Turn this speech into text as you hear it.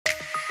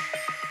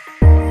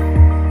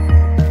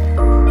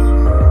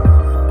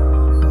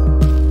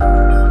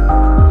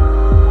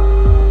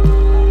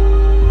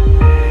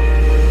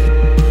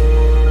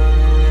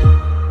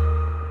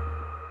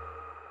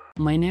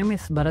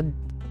is Bharath.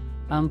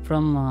 I'm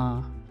from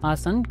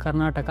Hassan,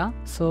 Karnataka.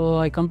 So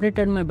I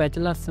completed my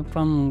bachelor's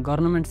from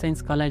Government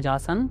Science College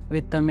Hassan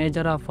with a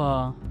major of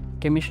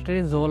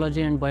chemistry,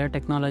 zoology and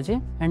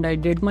biotechnology, and I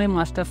did my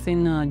master's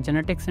in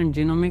genetics and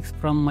genomics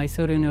from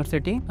Mysore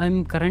University.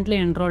 I'm currently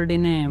enrolled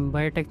in a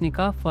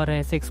Biotecnika for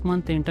a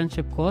 6-month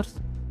internship course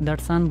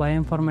that's on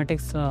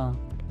bioinformatics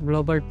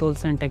global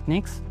tools and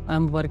techniques.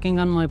 I'm working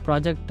on my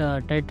project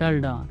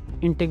titled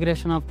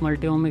integration of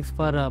multiomics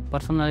for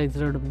personalized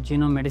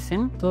genome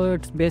medicine. So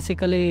it's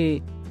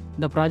basically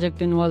the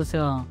project involves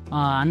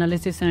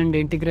analysis and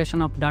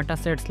integration of data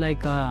sets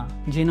like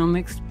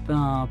genomics,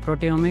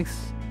 proteomics,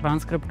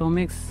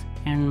 transcriptomics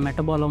and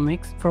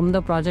metabolomics. From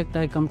the project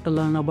I come to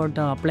learn about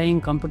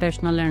applying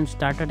computational and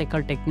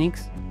statistical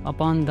techniques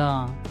upon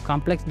the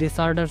complex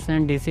disorders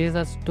and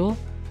diseases to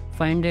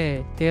find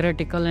a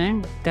theoretical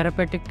and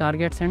therapeutic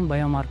targets and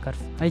biomarkers.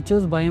 I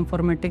choose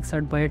bioinformatics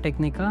at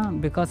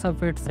Biotecnika because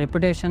of its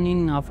reputation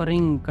in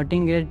offering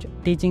cutting-edge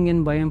teaching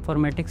in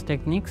bioinformatics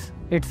techniques.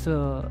 It's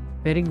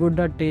very good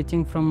at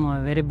teaching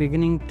from very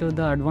beginning to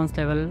the advanced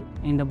level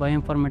in the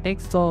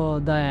bioinformatics. So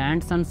the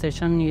hands-on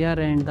session here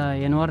and the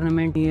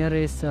environment here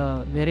is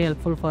very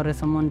helpful for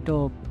someone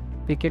to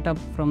pick it up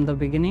from the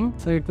beginning.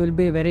 So it will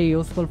be very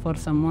useful for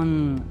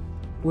someone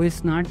who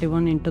is not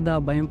even into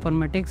the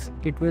bioinformatics.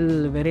 It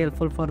will very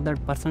helpful for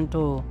that person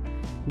to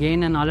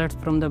gain a knowledge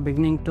from the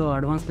beginning to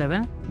advanced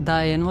level.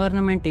 The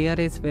environment here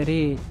is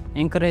very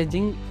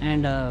encouraging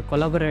and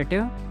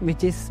collaborative,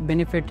 which is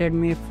benefited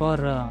me for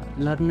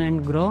learn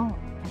and grow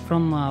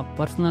from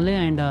personally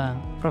and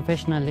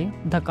professionally.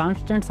 The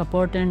constant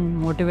support and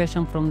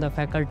motivation from the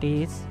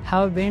faculties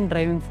have been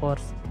driving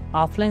force.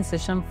 Offline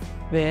sessions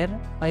were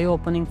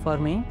eye-opening for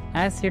me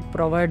as it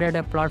provided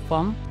a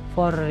platform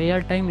for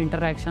real-time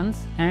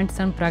interactions,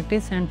 hands-on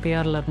practice and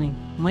peer learning.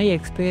 My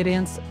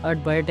experience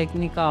at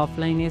Biotecnika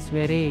offline is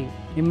very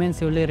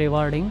immensely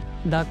rewarding.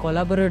 The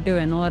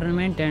collaborative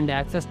environment and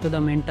access to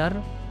the mentor,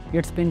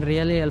 it's been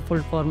really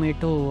helpful for me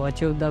to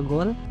achieve the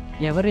goal.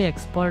 Every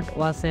expert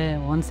was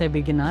once a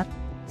beginner.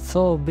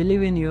 So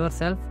believe in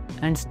yourself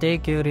and stay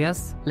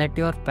curious. Let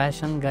your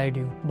passion guide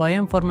you.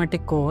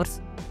 Bioinformatics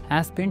course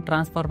has been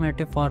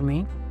transformative for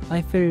me.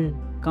 I feel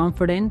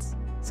confident,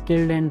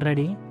 skilled and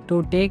ready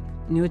to take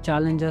new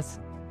challenges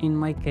in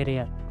my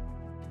career.